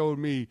Thompson showed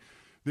me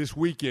this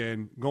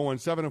weekend, going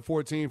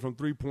 7-14 from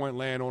three-point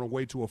land on a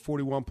way to a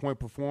 41-point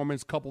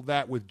performance, couple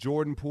that with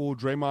Jordan Poole,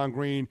 Draymond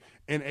Green,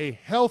 and a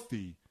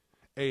healthy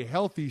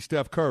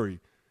Steph Curry,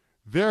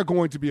 they're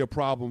going to be a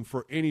problem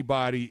for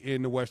anybody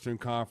in the Western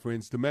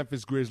Conference, the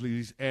Memphis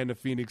Grizzlies and the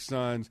Phoenix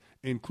Suns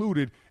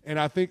included, and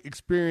I think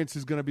experience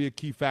is going to be a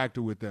key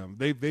factor with them.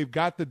 They've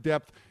got the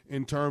depth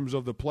in terms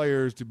of the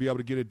players to be able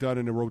to get it done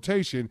in the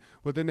rotation,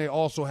 but then they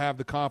also have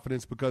the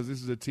confidence because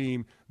this is a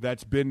team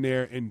that's been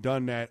there and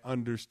done that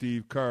under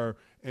Steve Kerr.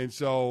 And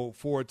so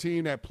for a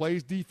team that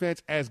plays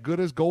defense as good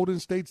as Golden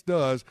State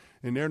does,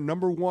 and they're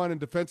number one in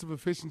defensive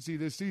efficiency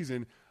this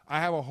season, I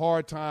have a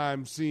hard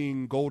time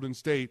seeing Golden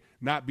State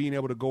not being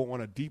able to go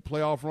on a deep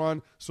playoff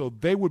run. So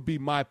they would be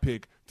my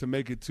pick to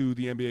make it to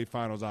the NBA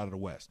Finals out of the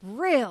West.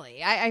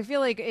 Really? I feel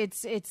like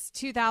it's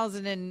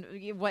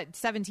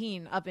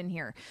 2017 up in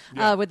here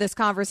with this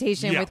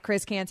conversation with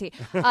Chris Canty.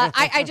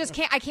 I just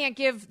can't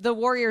give the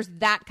Warriors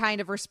that kind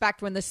of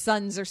respect when the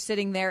Suns are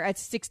sitting there at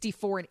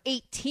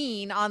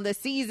 64-18 on the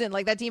season.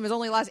 Like, that team has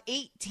only lost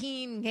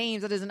 18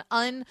 games. That is an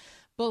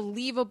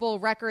unbelievable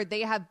record.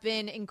 They have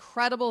been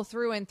incredible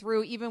through and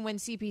through, even when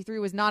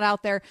CP3 was not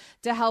out there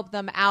to help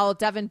them out.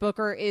 Devin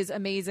Booker is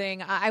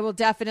amazing. I will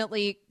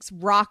definitely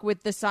rock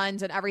with the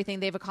Suns and everything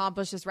they've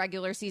accomplished this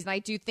regular season. I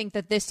do think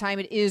that this time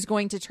it is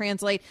going to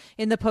translate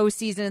in the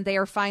postseason, and they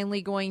are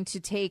finally going to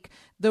take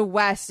the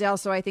West.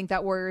 Also, I think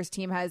that Warriors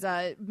team has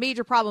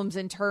major problems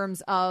in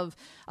terms of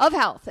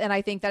health, and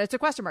I think that it's a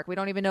question mark. We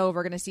don't even know if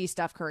we're going to see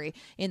Steph Curry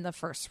in the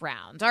first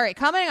round. All right,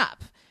 coming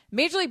up,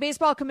 Major League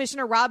Baseball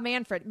Commissioner Rob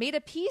Manfred made a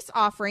peace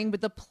offering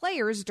with the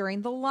players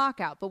during the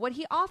lockout, but what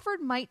he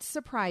offered might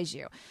surprise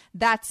you.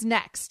 That's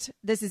next.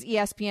 This is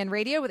ESPN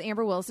Radio with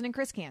Amber Wilson and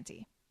Chris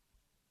Canty.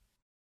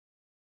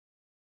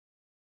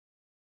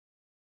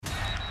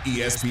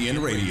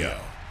 ESPN Radio.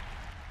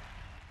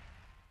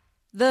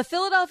 The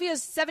Philadelphia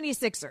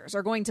 76ers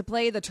are going to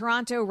play the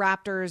Toronto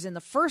Raptors in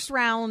the first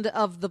round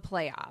of the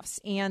playoffs,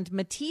 and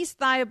Matisse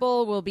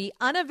Thybulle will be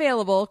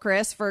unavailable,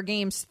 Chris, for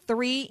games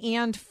 3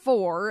 and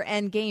 4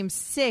 and game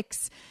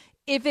 6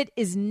 if it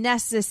is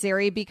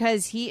necessary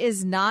because he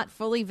is not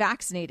fully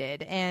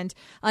vaccinated, and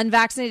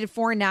unvaccinated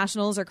foreign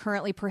nationals are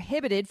currently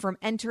prohibited from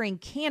entering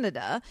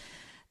Canada.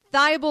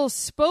 Thybulle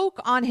spoke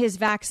on his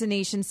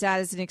vaccination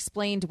status and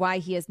explained why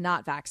he is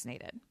not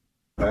vaccinated.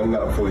 I'm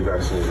not fully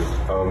vaccinated.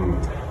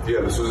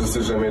 This was a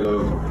decision I made a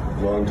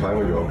long time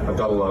ago. I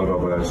thought a lot about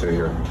what I'd say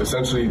here.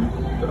 Essentially,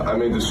 I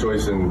made this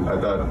choice and I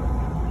thought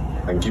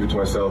I can keep it to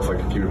myself, I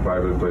can keep it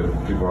private,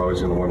 but people are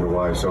always going to wonder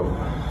why. So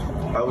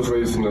I was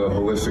raised in a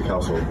holistic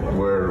household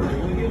where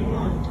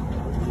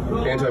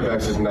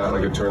anti-vax is not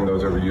like a term that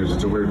was ever used.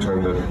 It's a weird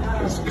term that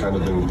has kind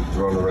of been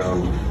thrown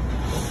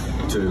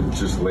around to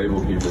just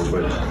label people,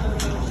 but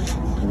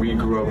we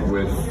grew up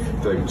with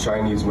like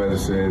Chinese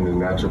medicine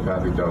and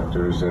naturopathic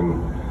doctors,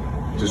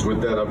 and just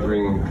with that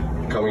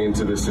upbringing, coming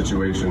into this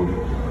situation,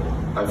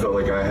 I felt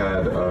like I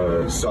had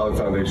a solid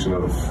foundation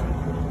of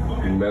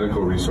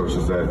medical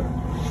resources that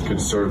could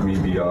serve me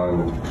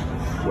beyond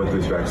what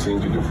this vaccine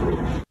could do for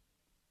me.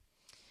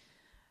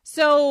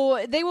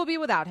 So they will be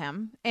without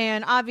him,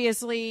 and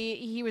obviously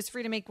he was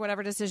free to make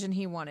whatever decision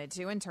he wanted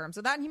to in terms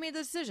of that, and he made the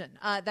decision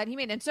that he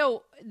made. And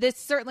so this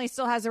certainly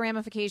still has the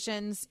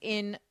ramifications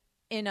in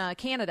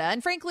Canada.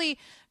 And frankly,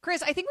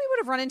 Chris, I think we would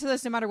have run into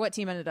this no matter what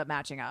team ended up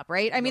matching up,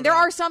 right? I mean, there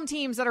are some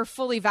teams that are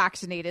fully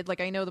vaccinated. Like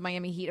I know the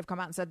Miami Heat have come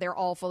out and said they're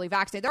all fully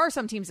vaccinated. There are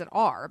some teams that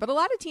are, but a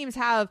lot of teams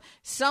have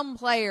some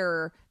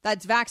player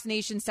that's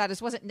vaccination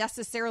status wasn't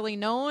necessarily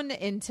known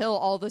until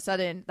all of a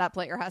sudden that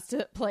player has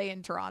to play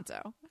in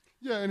Toronto.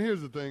 Yeah, and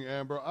here's the thing,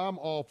 Amber. I'm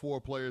all for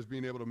players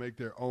being able to make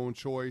their own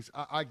choice.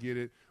 I get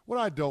it. What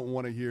I don't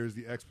want to hear is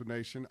the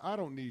explanation. I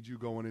don't need you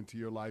going into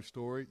your life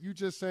story. You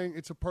just saying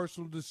it's a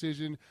personal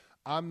decision.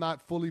 I'm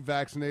not fully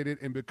vaccinated,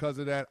 and because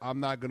of that,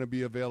 I'm not going to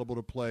be available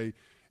to play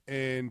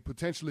in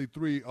potentially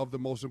 3 of the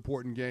most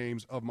important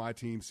games of my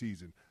team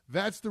season.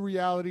 That's the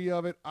reality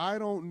of it. I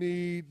don't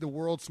need the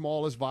world's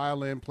smallest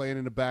violin playing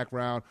in the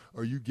background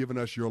or you giving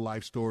us your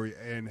life story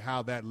and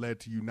how that led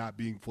to you not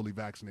being fully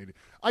vaccinated.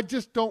 I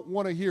just don't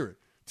want to hear it.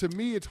 To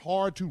me, it's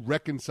hard to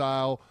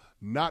reconcile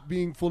not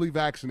being fully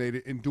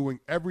vaccinated and doing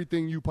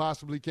everything you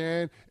possibly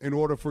can in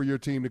order for your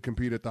team to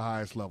compete at the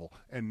highest level.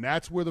 And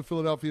that's where the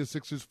Philadelphia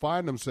Sixers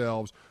find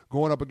themselves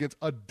going up against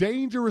a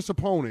dangerous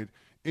opponent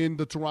in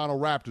the Toronto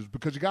Raptors,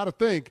 because you got to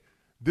think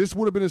this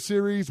would have been a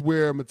series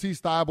where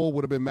Matisse Thybulle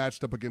would have been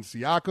matched up against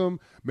Siakam,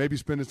 maybe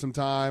spending some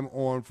time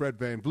on Fred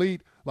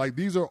VanVleet. Like,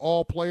 these are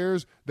all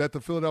players that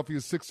the Philadelphia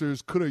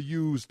Sixers could have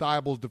used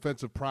Thybulle's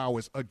defensive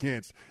prowess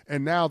against.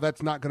 And now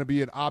that's not going to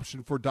be an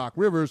option for Doc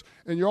Rivers.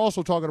 And you're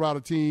also talking about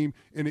a team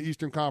in the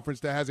Eastern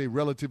Conference that has a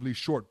relatively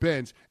short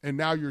bench. And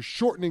now you're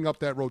shortening up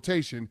that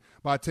rotation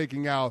by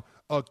taking out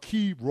a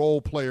key role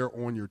player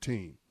on your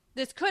team.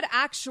 This could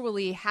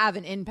actually have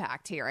an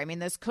impact here. I mean,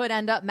 this could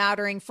end up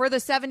mattering for the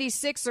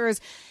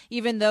 76ers,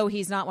 even though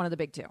he's not one of the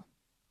big two.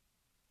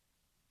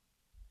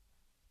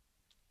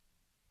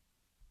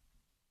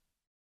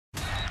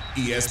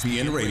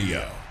 ESPN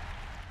Radio.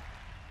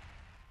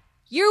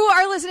 You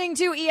are listening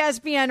to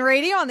ESPN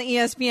Radio on the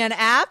ESPN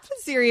app,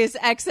 Sirius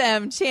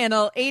XM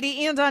Channel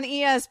 80, and on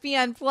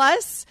ESPN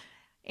Plus.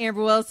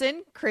 Amber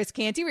Wilson, Chris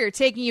Canty, we are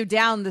taking you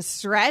down the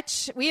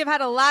stretch. We have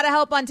had a lot of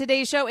help on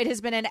today's show. It has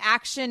been an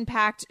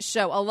action-packed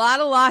show. A lot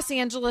of Los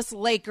Angeles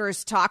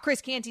Lakers talk.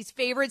 Chris Canty's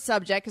favorite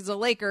subject is the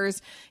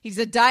Lakers. He's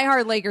a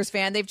diehard Lakers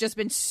fan. They've just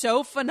been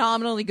so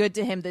phenomenally good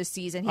to him this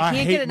season. He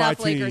can't get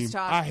enough Lakers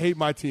talk. I hate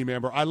my team,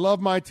 Amber. I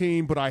love my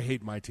team, but I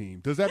hate my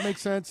team. Does that make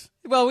sense?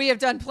 Well, we have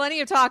done plenty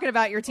of talking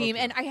about your team,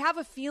 and I have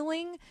a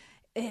feeling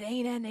it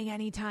ain't ending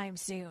anytime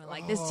soon.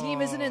 Like, this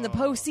team isn't in the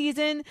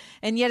postseason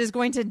and yet is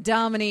going to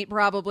dominate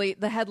probably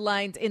the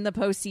headlines in the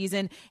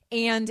postseason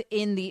and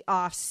in the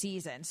off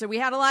season. So we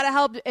had a lot of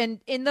help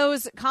in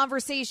those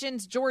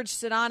conversations. George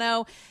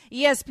Sedano,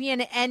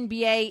 ESPN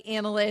NBA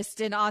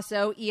analyst and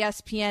also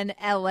ESPN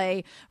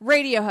LA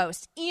radio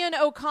host. Ian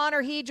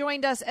O'Connor, he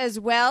joined us as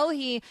well.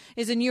 He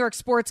is a New York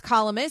sports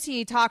columnist.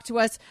 He talked to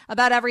us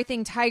about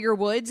everything Tiger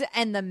Woods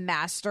and the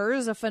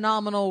Masters, a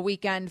phenomenal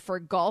weekend for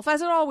golf,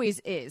 as it always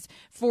is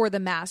for the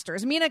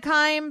Masters. Mina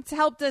Kimes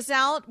helped us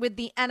out with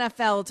the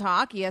NFL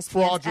talk. ESPN's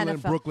Fraudulent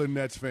NFL. Brooklyn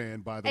Nets fan,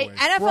 by the way.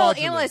 NFL Fraudulent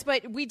analyst,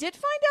 but we did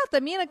find out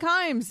that Mina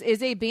Kimes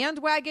is a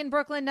bandwagon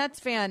Brooklyn Nets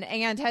fan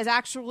and has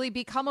actually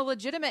become a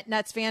legitimate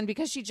Nets fan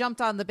because she jumped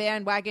on the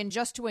bandwagon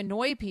just to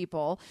annoy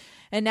people,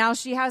 and now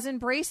she has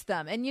embraced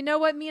them. And you know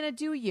what, Mina?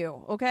 Do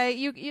you, okay?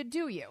 You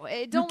do you.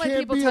 Don't let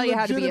people tell you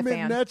how to be a fan. You can't be a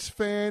legitimate Nets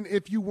fan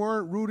if you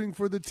weren't rooting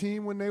for the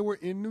team when they were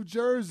in New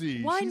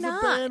Jersey. Why She's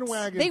not? A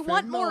bandwagon they fan.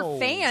 want more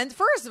fans.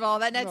 First of all,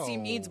 that Nets No.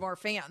 team needs more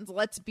fans.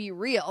 Let's be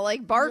real.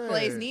 Like,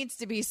 Barclays Yeah. needs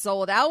to be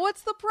sold out.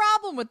 What's the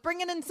problem with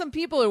bringing in some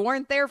people who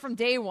weren't there from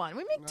day one?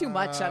 We make too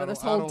much out of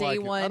this whole day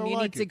one. You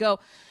need to go.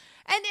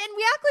 And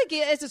we act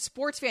like as a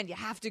sports fan, you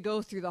have to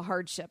go through the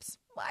hardships.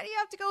 Why do you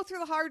have to go through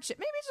the hardship?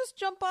 Maybe just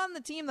jump on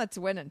the team that's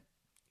winning.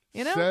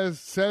 You know?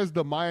 Says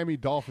the Miami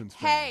Dolphins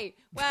fan. Hey,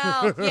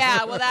 well,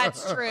 yeah, well,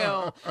 that's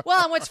true.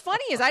 Well, and what's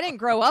funny is I didn't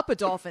grow up a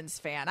Dolphins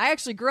fan. I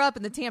actually grew up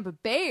in the Tampa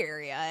Bay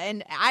area,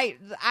 and I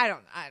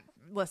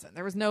listen,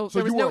 there was no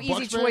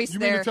easy choice you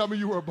there. You mean to tell me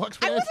you were a Bucs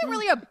fan? I wasn't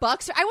really a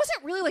Bucs. I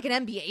wasn't really like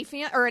an NBA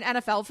fan or an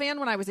NFL fan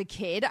when I was a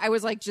kid. I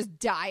was like just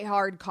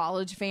diehard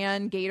college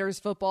fan,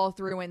 Gators football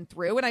through and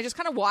through. And I just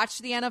kind of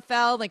watched the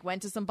NFL, like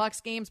went to some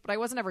Bucs games, but I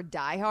wasn't ever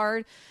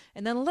diehard.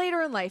 And then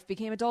later in life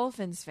became a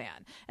Dolphins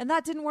fan. And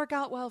that didn't work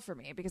out well for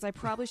me because I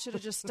probably should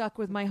have just stuck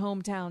with my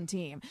hometown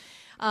team.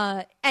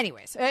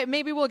 Anyways,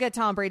 maybe we'll get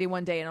Tom Brady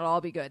one day and it'll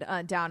all be good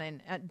down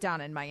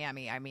in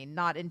Miami. I mean,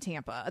 not in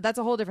Tampa. That's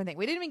a whole different thing.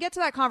 We didn't even get to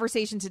that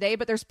conversation today,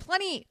 but there's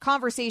plenty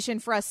conversation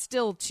for us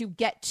still to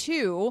get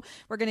to.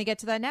 We're going to get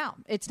to that now.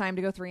 It's time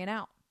to go 3 and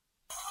out.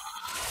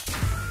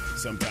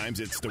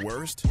 Sometimes it's the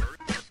worst.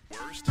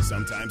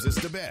 Sometimes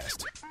it's the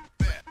best.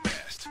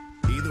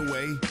 Either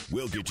way,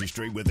 we'll get you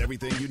straight with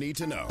everything you need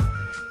to know.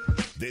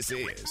 This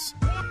is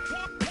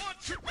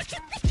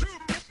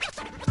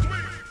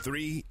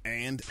 3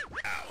 and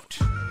Out.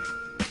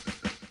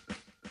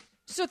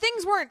 So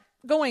things weren't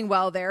going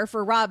well there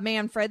for Rob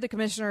Manfred, the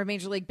commissioner of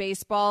Major League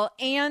Baseball,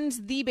 and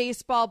the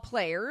baseball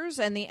players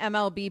and the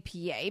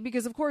MLBPA,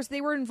 because, of course,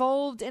 they were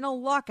involved in a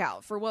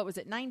lockout for,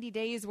 90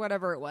 days,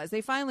 whatever it was.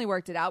 They finally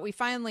worked it out. We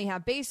finally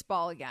have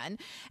baseball again.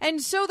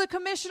 And so the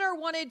commissioner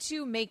wanted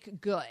to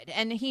make good,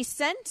 and he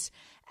sent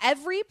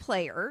every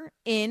player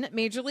in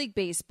Major League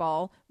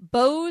Baseball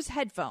Bose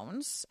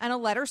headphones and a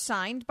letter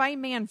signed by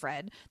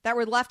Manfred that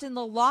were left in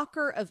the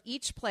locker of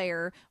each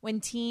player when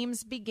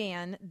teams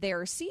began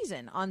their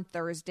season on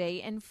Thursday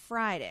and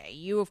Friday.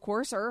 You, of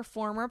course, are a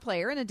former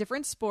player in a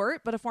different sport,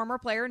 but a former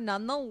player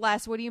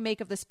nonetheless. What do you make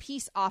of this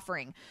peace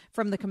offering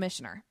from the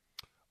commissioner?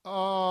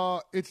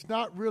 It's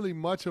not really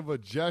much of a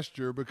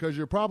gesture because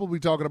you're probably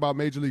talking about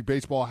Major League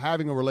Baseball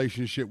having a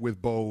relationship with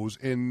Bose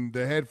and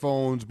the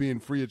headphones being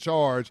free of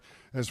charge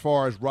as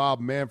far as Rob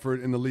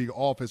Manfred in the league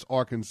office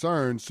are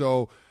concerned.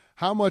 So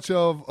how much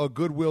of a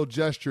goodwill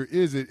gesture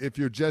is it if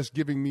you're just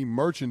giving me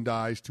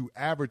merchandise to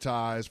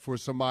advertise for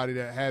somebody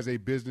that has a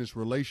business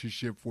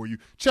relationship for you?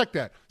 Check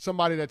that.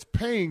 Somebody that's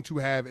paying to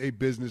have a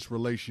business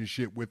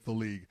relationship with the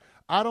league.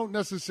 I don't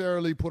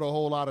necessarily put a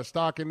whole lot of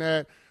stock in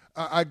that.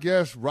 I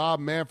guess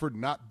Rob Manfred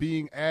not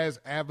being as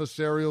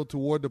adversarial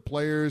toward the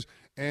players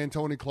and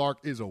Tony Clark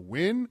is a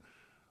win,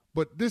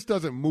 but this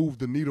doesn't move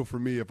the needle for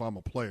me if I'm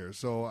a player.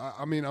 So,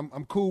 I mean,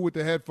 I'm cool with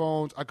the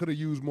headphones. I could have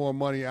used more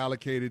money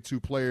allocated to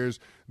players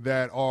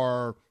that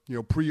are,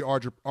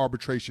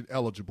 pre-arbitration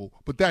eligible,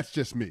 but that's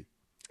just me.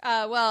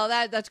 Well,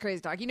 that's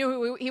crazy talk. You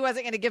knew he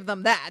wasn't going to give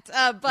them that.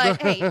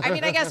 But hey, I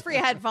mean, I guess free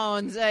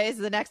headphones is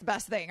the next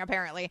best thing,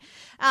 apparently.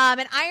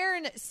 An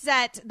iron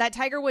set that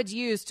Tiger Woods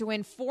used to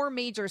win 4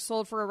 majors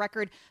sold for a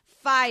record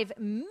 $5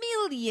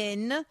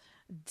 million.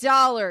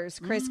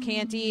 Chris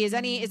Canty.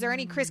 Is there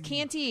any Chris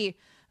Canty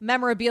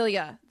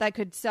memorabilia that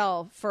could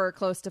sell for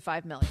close to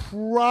 $5 million?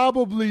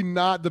 Probably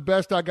not. The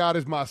best I got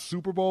is my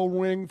Super Bowl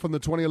ring from the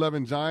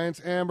 2011 Giants,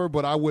 Amber,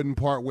 but I wouldn't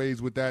part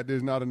ways with that.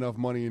 There's not enough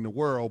money in the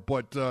world.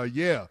 But,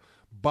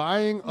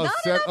 buying a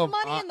set of...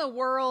 Not enough money in the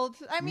world?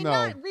 I mean, no.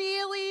 Not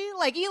really.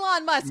 Like,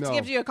 Elon Musk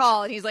gives you a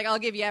call, and he's like, I'll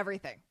give you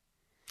everything.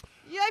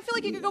 Yeah, I feel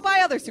like you could go buy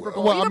other Super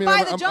Bowls. Well, you could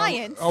buy the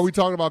Giants. Are we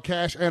talking about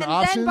cash and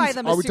options? Then buy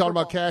them Are we Super talking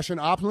Bowl. about cash and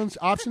options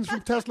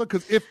from Tesla?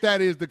 Because if that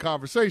is the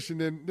conversation,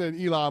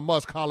 then Elon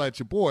Musk, holla at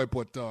your boy.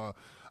 But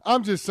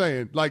I'm just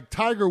saying, like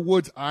Tiger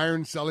Woods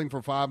iron selling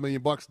for $5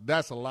 million,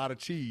 that's a lot of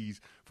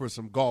cheese for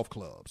some golf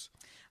clubs.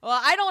 Well,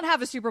 I don't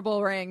have a Super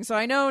Bowl ring, so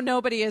I know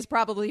nobody is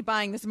probably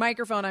buying this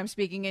microphone I'm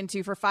speaking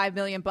into for $5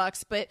 million.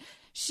 But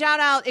shout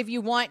out if you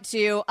want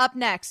to. Up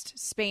next,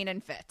 Spain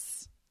and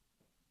Fitz.